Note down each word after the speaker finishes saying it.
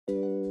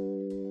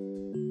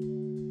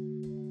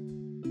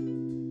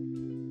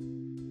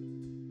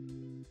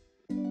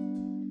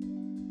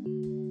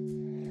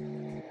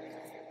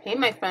Hey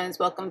my friends,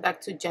 welcome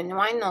back to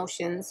Genuine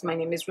Notions. My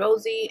name is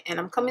Rosie and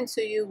I'm coming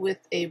to you with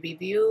a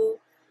review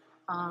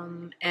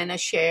and a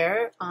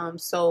share.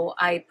 So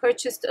I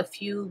purchased a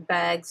few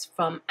bags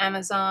from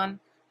Amazon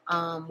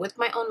with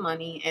my own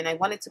money, and I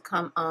wanted to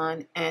come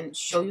on and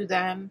show you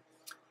them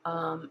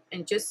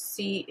and just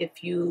see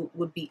if you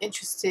would be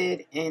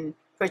interested in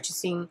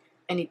purchasing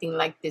anything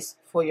like this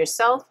for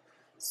yourself.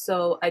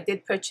 So I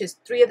did purchase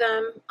 3 of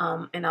them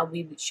and I'll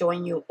be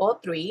showing you all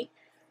 3.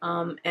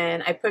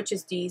 And I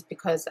purchased these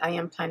because I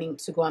am planning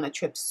to go on a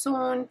trip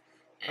soon,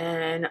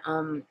 and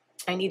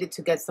I needed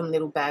to get some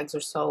little bags or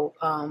so,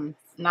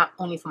 not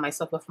only for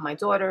myself but for my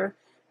daughter,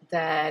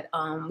 that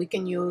we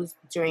can use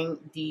during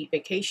the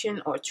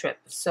vacation or trip.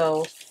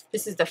 So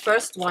this is the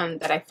first one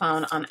that I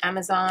found on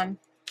Amazon.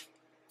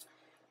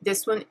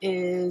 This one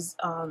is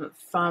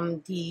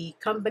from the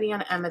company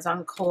on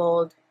Amazon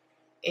called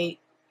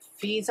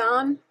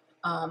Aphison,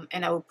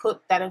 and I will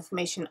put that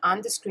information on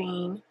the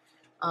screen.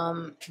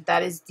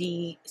 That is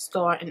the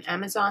store in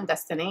Amazon.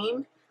 That's the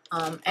name.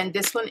 And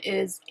this one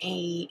is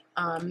a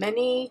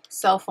mini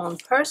cell phone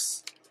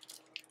purse.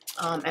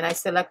 And I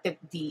selected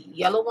the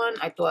yellow one.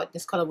 I thought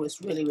this color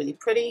was really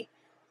pretty.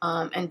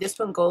 And this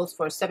one goes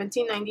for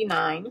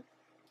 $17.99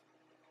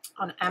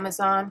 on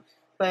Amazon.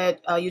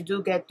 But you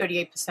do get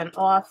 38%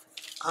 off.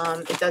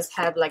 It does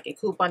have like a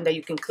coupon that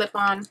you can click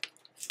on,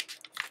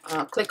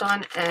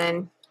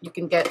 and you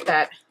can get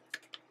that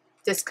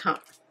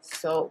discount.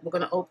 So we're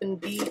going to open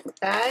the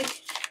bag,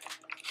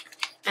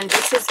 and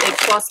this is a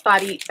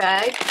crossbody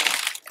bag.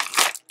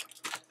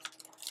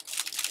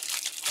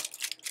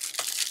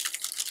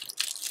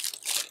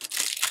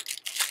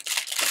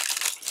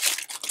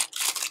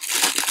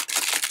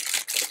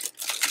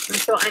 And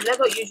so I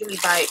never usually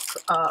buy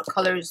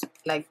colors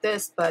like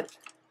this, but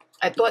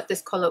I thought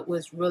this color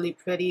was really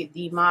pretty.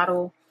 The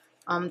model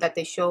that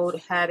they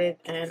showed had it,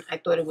 and I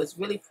thought it was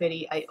really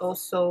pretty. I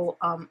also,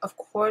 of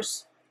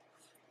course,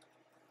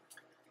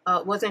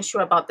 wasn't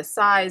sure about the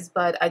size,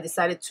 but I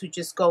decided to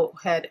just go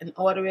ahead and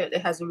order it.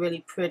 It has a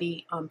really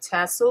pretty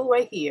tassel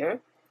right here,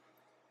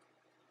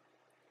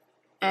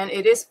 and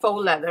it is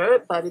faux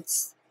leather, but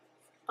it's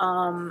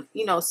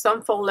you know,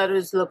 some faux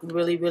leathers look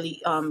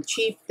really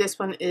cheap. This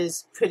one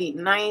is pretty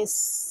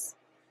nice.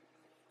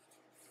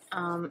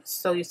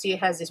 So you see it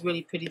has this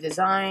really pretty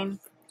design.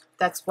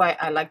 That's why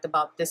I liked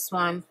about this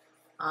one.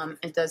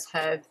 It does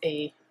have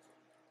a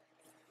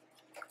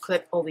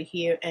clip over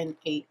here and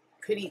a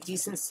pretty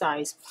decent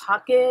sized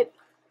pocket,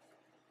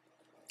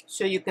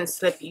 so you can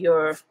slip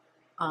your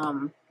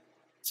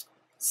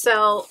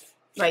cell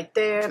right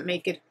there,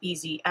 make it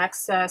easy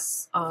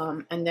access,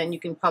 and then you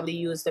can probably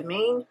use the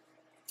main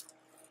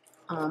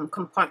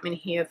compartment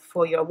here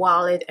for your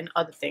wallet and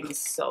other things.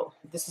 So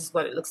this is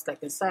what it looks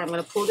like inside. I'm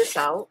going to pull this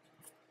out.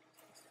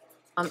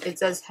 It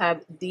does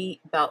have the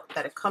belt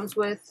that it comes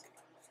with,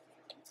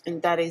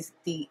 and that is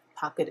the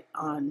pocket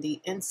on the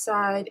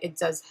inside. It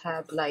does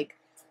have like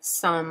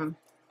some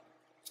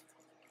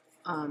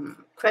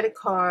credit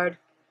card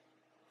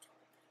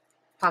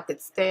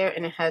pockets there,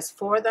 and it has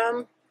 4 of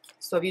them.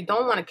 So if you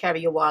don't want to carry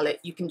your wallet,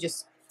 you can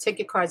just take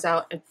your cards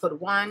out and put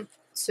 1,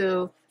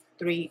 2,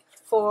 3,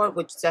 4,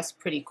 which that's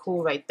pretty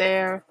cool right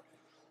there.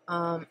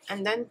 And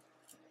then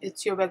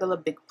it's your regular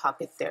big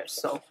pocket there.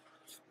 So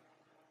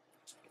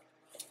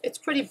it's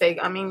pretty big.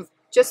 I mean,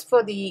 just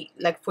for the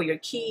for your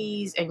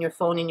keys and your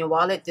phone and your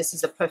wallet, this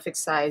is a perfect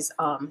size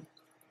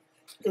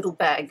little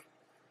bag.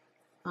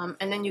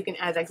 And then you can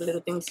add like little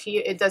things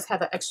here. It does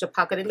have an extra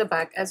pocket in the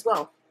back as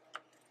well,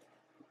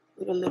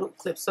 with a little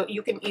clip. So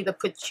you can either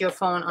put your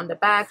phone on the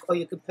back, or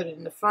you can put it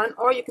in the front,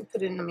 or you can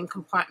put it in the main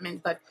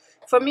compartment. But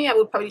for me, I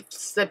would probably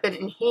slip it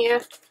in here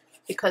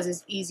because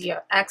it's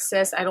easier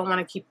access. I don't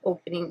want to keep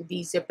opening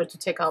the zipper to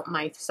take out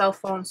my cell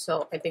phone,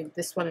 so I think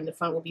this one in the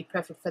front will be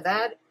perfect for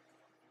that.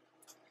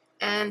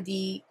 And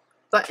the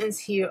buttons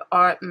here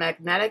are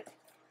magnetic.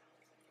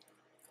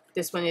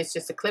 This one is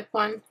just a clip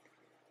one.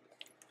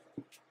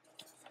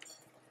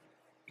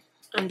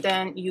 And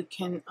then you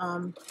can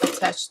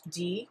attach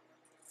the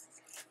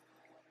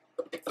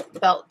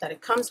belt that it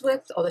comes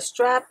with, or the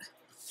strap.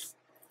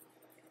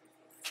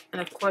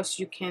 And of course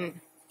you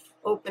can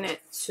open it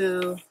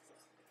to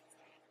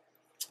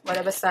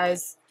whatever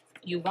size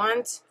you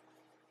want,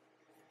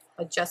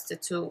 adjust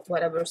it to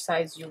whatever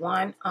size you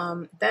want.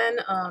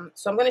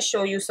 So I'm going to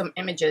show you some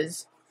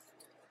images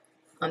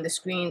on the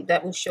screen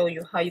that will show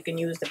you how you can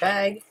use the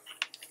bag.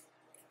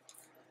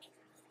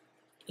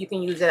 You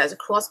can use it as a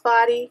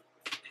crossbody,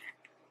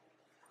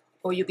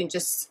 or you can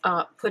just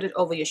put it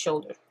over your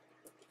shoulder.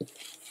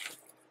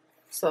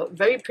 So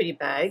very pretty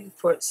bag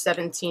for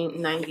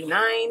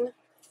 $17.99.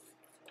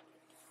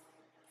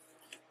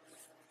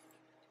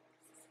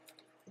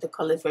 The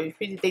color is very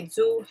pretty. They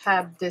do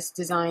have this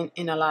design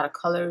in a lot of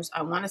colors.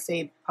 I want to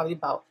say probably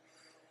about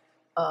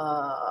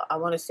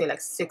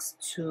like 6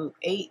 to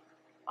 8,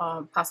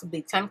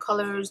 possibly 10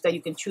 colors that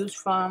you can choose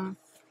from.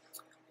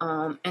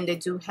 And they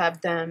do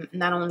have them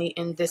not only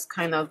in this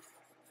kind of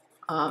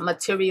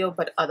material,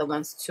 but other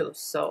ones too.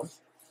 So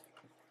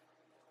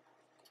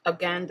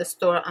again, the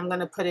store, I'm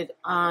gonna put it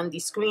on the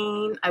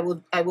screen. I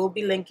will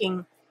be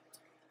linking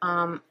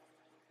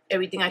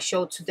everything I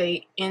showed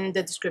today in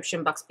the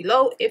description box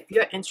below. If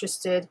you're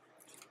interested,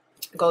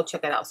 go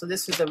check it out. So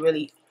this is a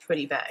really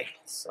pretty bag.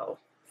 So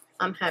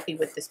I'm happy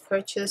with this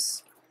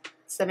purchase.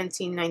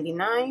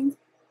 $17.99.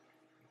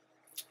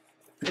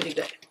 Pretty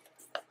good.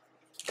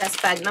 That's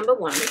bag number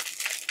 1.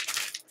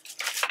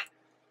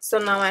 So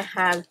now I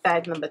have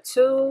bag number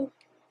 2.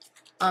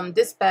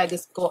 This bag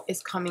is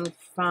coming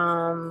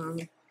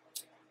from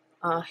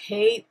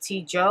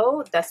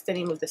Haytijoe. That's the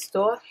name of the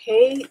store.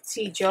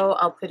 Haytijoe.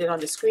 I'll put it on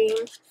the screen.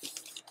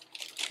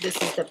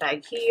 This is the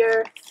bag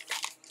here.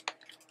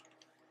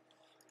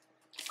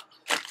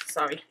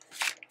 Sorry.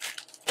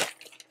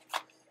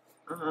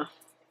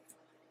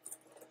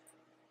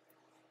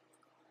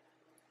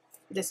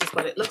 This is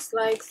what it looks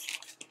like.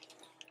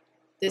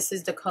 This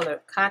is the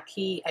color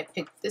khaki. I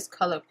picked this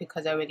color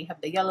because I already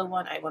have the yellow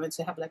one. I wanted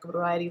to have like a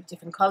variety of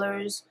different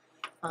colors.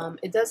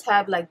 It does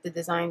have like the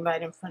design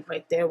right in front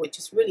right there, which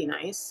is really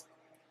nice.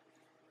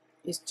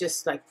 It's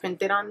just like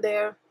printed on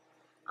there.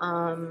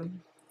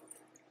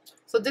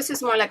 So this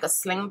is more like a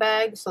sling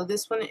bag. So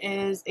this one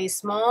is a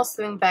small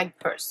sling bag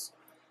purse.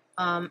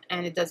 And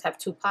it does have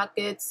 2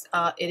 pockets.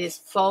 It is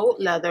faux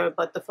leather,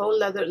 but the faux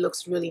leather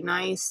looks really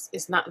nice.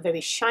 It's not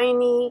very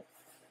shiny.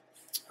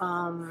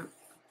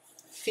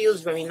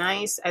 Feels very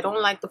nice. I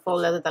don't like the faux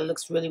leather that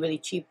looks really, really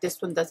cheap.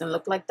 This one doesn't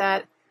look like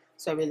that.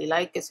 So I really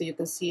like it. So you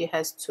can see it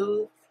has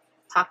 2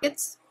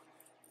 pockets.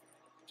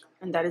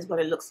 And that is what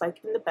it looks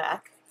like in the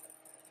back.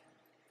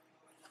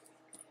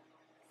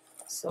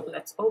 So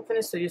let's open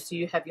it. So you see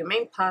you have your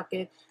main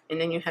pocket,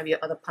 and then you have your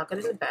other pocket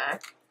in the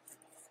back.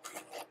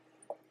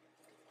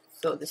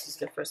 So this is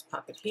the first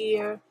pocket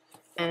here.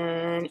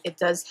 And it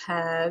does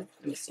have,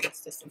 let me see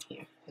what's this in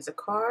here. There's a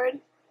card.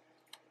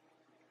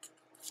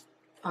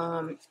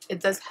 It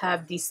does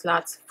have these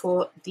slots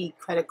for the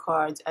credit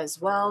cards as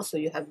well. So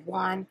you have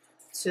 1,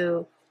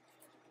 2,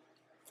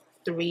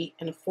 3,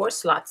 and 4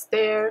 slots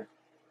there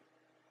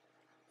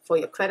for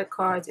your credit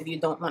cards if you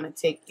don't want to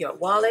take your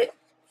wallet.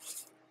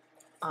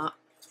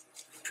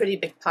 Pretty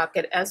big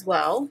pocket as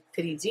well,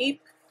 pretty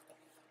deep.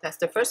 That's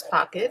the first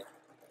pocket.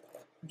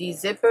 The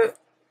zipper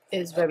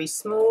is very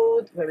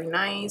smooth, very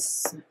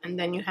nice. And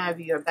then you have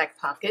your back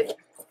pocket,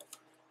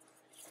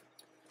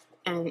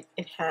 and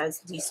it has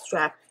the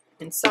strap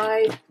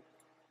inside.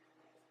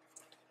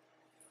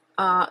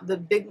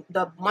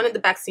 The one at the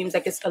back seems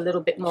like it's a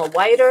little bit more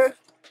wider.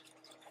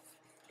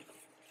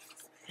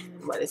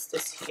 And what is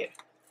this here?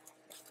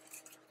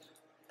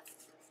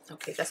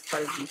 Okay, that's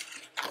part of the.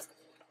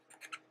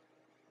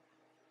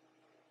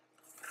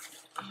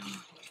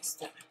 What is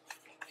that?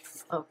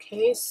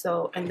 Okay,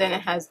 so, and then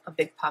it has a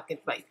big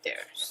pocket right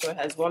there. So it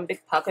has 1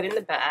 big pocket in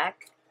the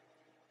back,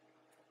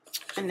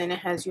 and then it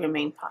has your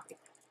main pocket,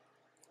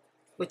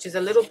 which is a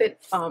little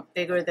bit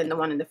bigger than the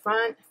one in the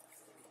front.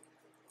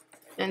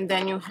 And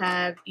then you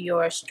have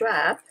your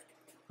strap.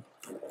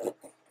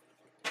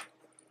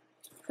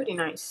 Pretty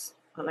nice.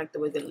 I like the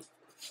way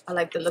I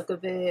like the look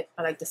of it.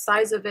 I like the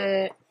size of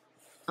it.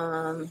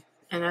 And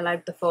I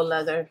like the faux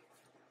leather.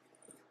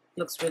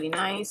 Looks really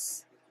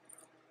nice.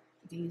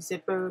 The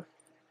zipper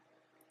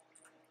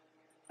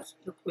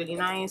look really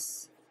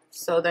nice.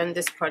 So then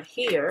this part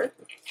here,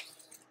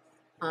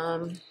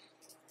 I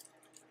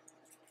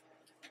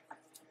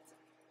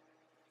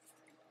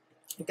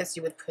guess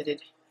you would put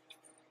it,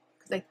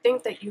 because I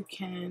think that you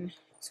can,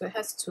 so it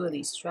has 2 of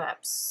these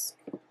straps.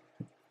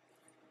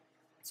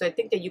 So I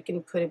think that you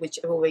can put it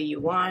whichever way you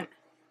want.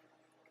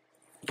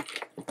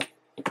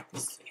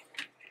 Let's see.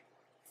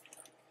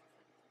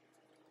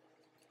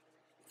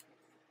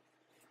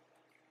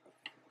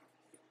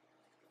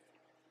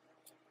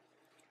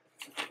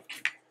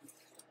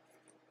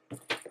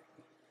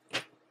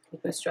 You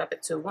can strap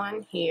it to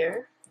 1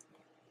 here.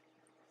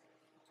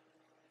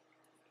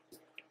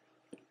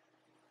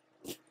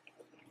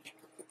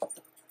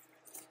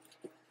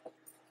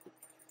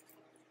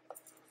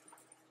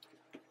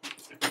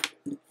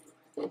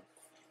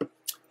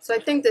 So I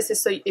think this is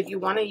so if you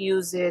want to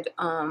use it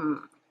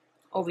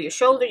over your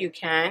shoulder, you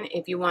can.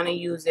 If you want to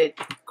use it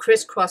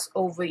crisscross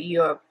over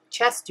your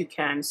chest, you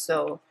can.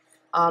 So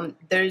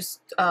there's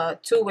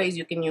 2 ways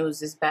you can use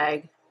this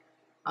bag.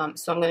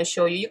 So I'm going to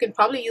show you. You can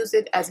probably use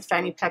it as a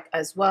fanny pack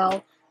as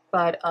well,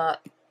 but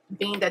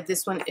being that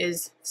this one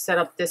is set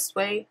up this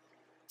way,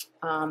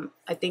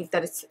 I think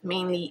that it's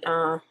mainly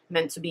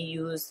meant to be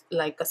used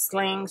like a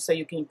sling, so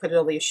you can put it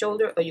over your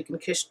shoulder, or you can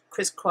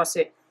crisscross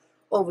it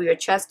over your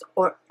chest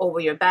or over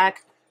your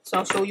back. So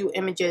I'll show you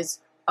images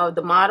of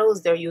the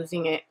models. They're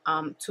using it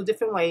 2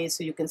 different ways,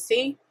 so you can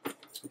see.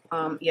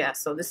 Yeah,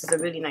 so this is a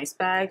really nice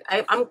bag.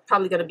 I'm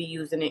probably going to be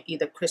using it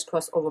either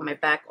crisscross over my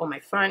back or my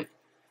front.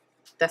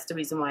 That's the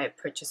reason why I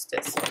purchased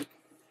this.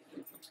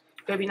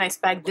 Very nice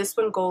bag. This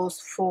one goes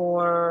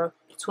for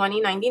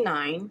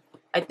 $20.99.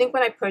 I think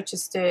when I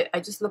purchased it, I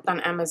just looked on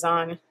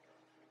Amazon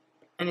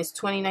and it's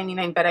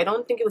 $20.99, but I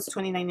don't think it was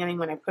 $20.99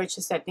 when I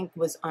purchased it. I think it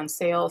was on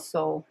sale.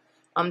 So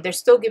they're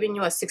still giving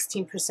you a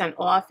 16%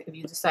 off if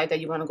you decide that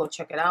you want to go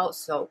check it out.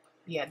 So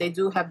yeah, they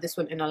do have this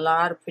one in a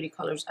lot of pretty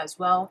colors as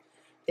well.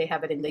 They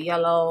have it in the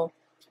yellow,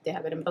 they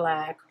have it in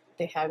black,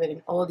 they have it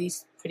in all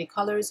these pretty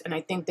colors, and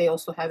I think they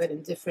also have it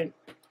in different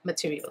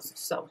materials.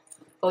 So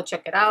go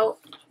check it out.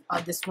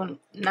 This one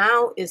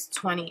now is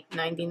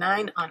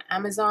 $20.99 on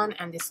Amazon,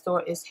 and the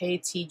store is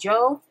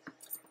Haytijoe,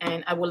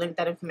 and I will link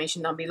that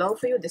information down below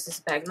for you. This is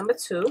bag number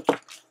 2.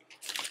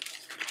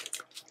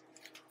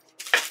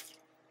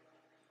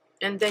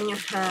 And then you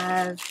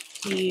have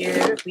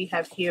here, we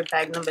have here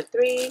bag number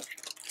 3.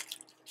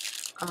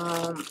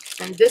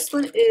 And this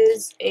one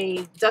is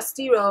a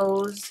Dusty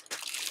Rose.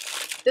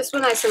 This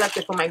one I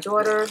selected for my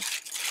daughter.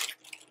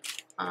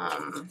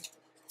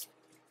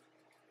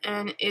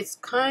 And it's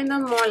kind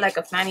of more like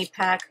a fanny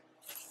pack.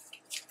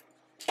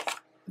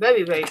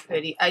 Very, very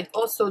pretty. I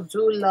also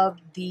do love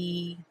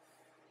the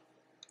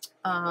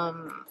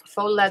faux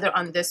leather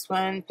on this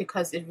one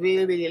because it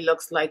really, really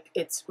looks like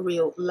it's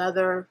real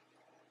leather.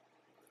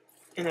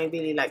 And I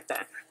really like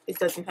that. It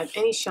doesn't have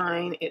any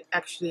shine. It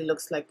actually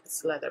looks like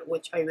it's leather,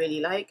 which I really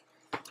like.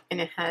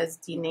 And it has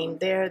the name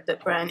there. The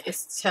brand is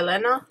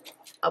Telena.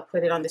 I'll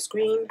put it on the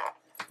screen.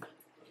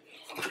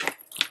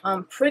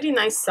 Pretty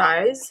nice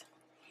size.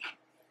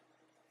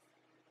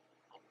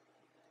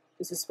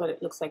 This is what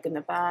it looks like in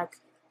the back.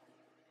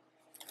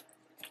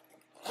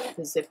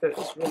 The zipper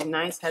is really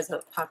nice. Has a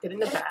pocket in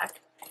the back.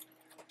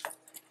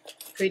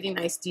 Pretty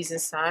nice,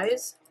 decent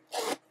size.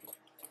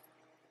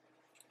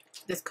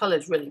 This color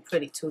is really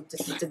pretty too.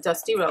 This is the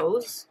Dusty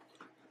Rose.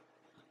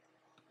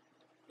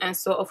 And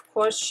so, of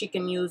course, she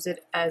can use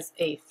it as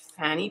a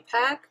fanny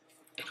pack,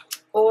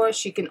 or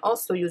she can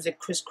also use it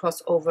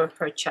crisscross over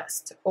her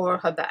chest or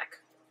her back.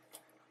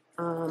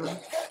 And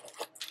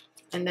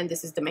then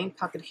this is the main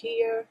pocket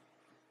here.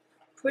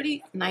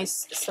 Pretty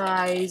nice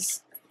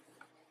size.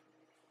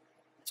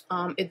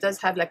 It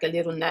does have like a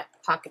little net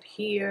pocket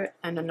here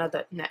and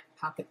another net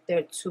pocket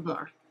there, 2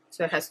 more.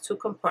 So it has 2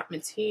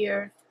 compartments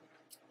here.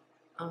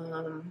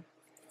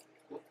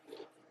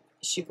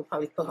 She could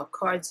probably put her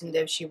cards in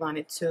there if she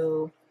wanted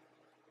to.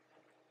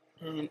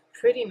 And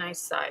pretty nice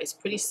size.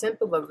 Pretty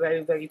simple, but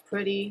very, very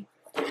pretty.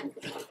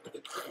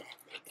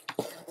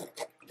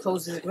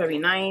 Closes it very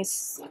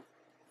nice.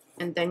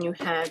 And then you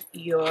have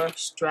your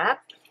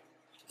strap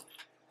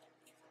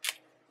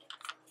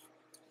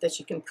that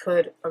she can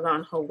put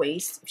around her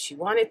waist if she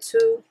wanted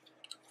to.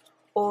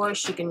 Or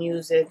she can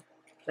use it,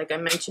 like I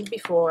mentioned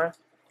before,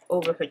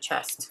 over her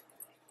chest.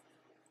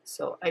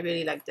 So I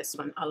really like this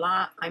one a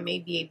lot. I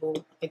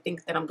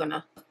think that I'm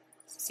gonna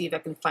see if I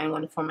can find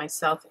one for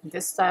myself in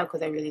this style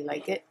because I really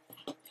like it.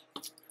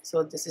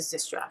 So this is the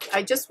strap.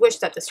 I just wish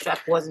that the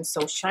strap wasn't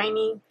so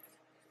shiny.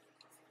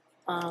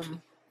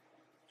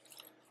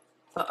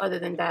 But other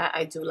than that,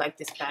 I do like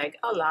this bag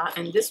a lot.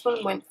 And this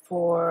one went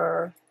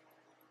for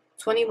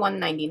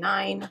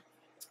 $21.99.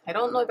 I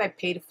don't know if I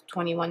paid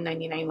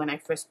 $21.99 when I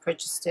first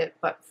purchased it,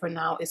 but for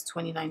now it's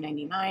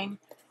 $29.99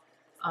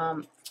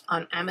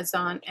 on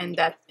Amazon. And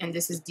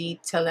this is the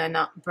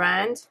Telena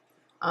brand.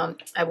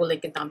 I will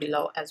link it down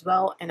below as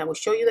well, and I will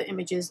show you the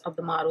images of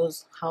the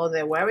models, how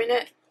they're wearing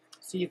it,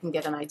 so you can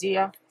get an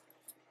idea.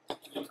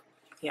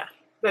 Yeah,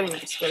 very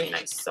nice, very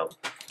nice. So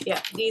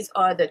yeah, these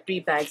are the 3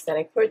 bags that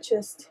I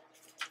purchased.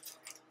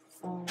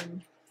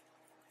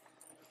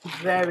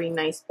 Very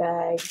nice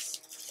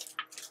bags,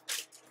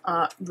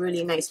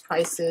 really nice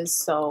prices.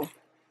 So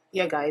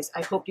yeah, guys,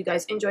 I hope you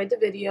guys enjoyed the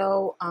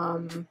video.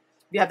 If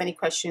you have any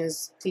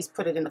questions, please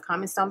put it in the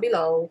comments down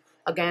below.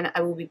 Again,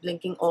 I will be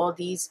linking all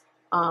these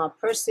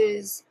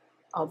purses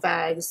or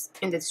bags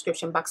in the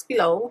description box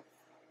below.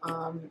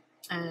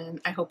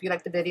 And I hope you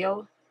liked the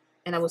video,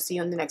 and I will see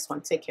you on the next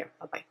one. Take care.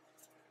 Bye-bye.